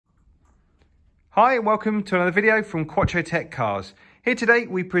Hi and welcome to another video from Quattro Tech Cars. Here today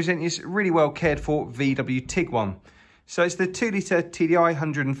we present this really well cared for VW Tiguan. So it's the 2-litre TDI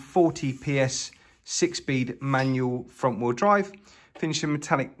 140 PS 6-speed manual front wheel drive, finished in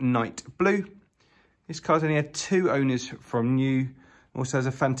metallic night blue. This car's only had 2 owners from new, also has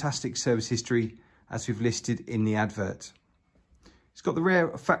a fantastic service history as we've listed in the advert. It's got the rear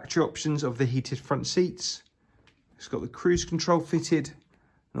factory options of the heated front seats. It's got the cruise control fitted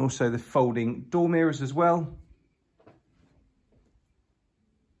and also the folding door mirrors as well.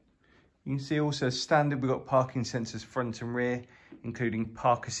 You can see also standard, we've got parking sensors front and rear, including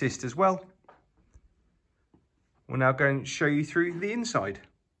park assist as well. We'll now go and show you through the inside.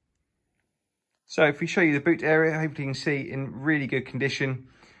 So if we show you the boot area, hopefully you can see in really good condition.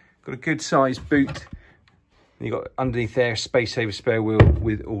 Got a good sized boot. You've got underneath there a space saver spare wheel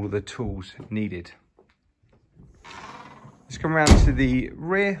with all of the tools needed. Let's come around to the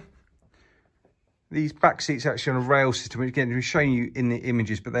rear. These back seats are actually on a rail system, which again we're showing you in the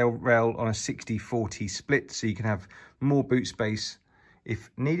images, but they'll rail on a 60-40 split, so you can have more boot space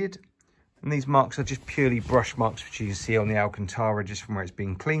if needed. And these marks are just purely brush marks, which you can see on the Alcantara just from where it's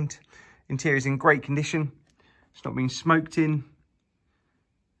been cleaned. Interior is in great condition. It's not been smoked in.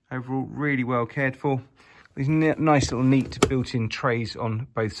 Overall, really well cared for. These nice little neat built-in trays on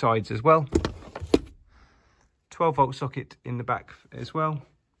both sides as well. 12-volt socket in the back as well.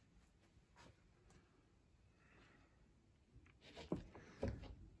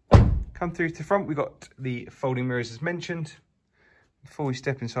 Come through to the front, we've got the folding mirrors as mentioned. Before we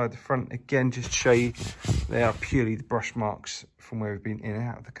step inside the front, again, just to show you, they are purely the brush marks from where we've been in and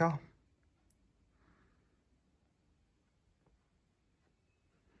out of the car.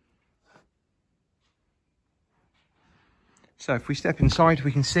 So if we step inside,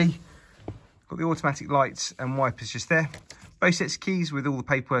 we can see got the automatic lights and wipers just there. Both sets of keys with all the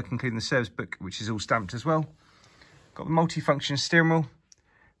paperwork, including the service book, which is all stamped as well. Got the multi-function steering wheel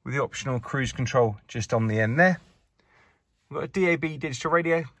with the optional cruise control just on the end there. We've got a DAB digital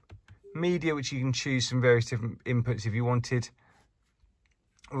radio, media, which you can choose some various different inputs if you wanted.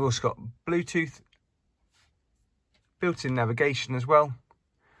 We've also got Bluetooth, built-in navigation as well.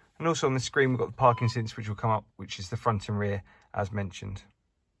 And also on the screen, we've got the parking sensors, which will come up, which is the front and rear, as mentioned.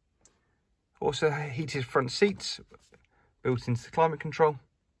 Also heated front seats, built into the climate control.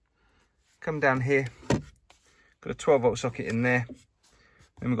 Come down here, got a 12-volt socket in there.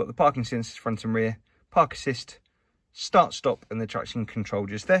 Then we've got the parking sensors front and rear, park assist, start stop and the traction control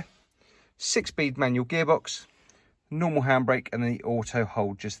just there. 6-speed manual gearbox, normal handbrake and the auto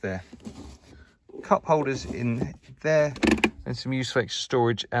hold just there. Cup holders in there and some useful extra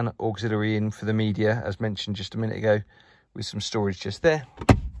storage and auxiliary in for the media as mentioned just a minute ago with some storage just there.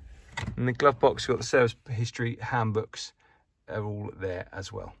 In the glove box we've got the service history handbooks are all there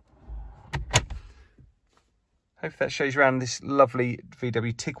as well. Hope that shows you around this lovely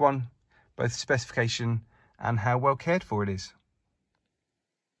VW Tiguan, both specification and how well cared for it is.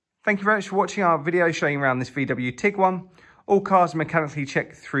 Thank you very much for watching our video showing around this VW Tiguan. All cars are mechanically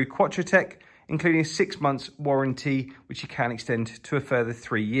checked through Quattro Tech, including a 6 months warranty, which you can extend to a further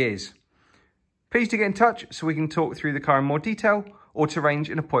 3 years. Please do get in touch so we can talk through the car in more detail or to arrange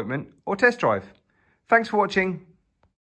an appointment or test drive. Thanks for watching.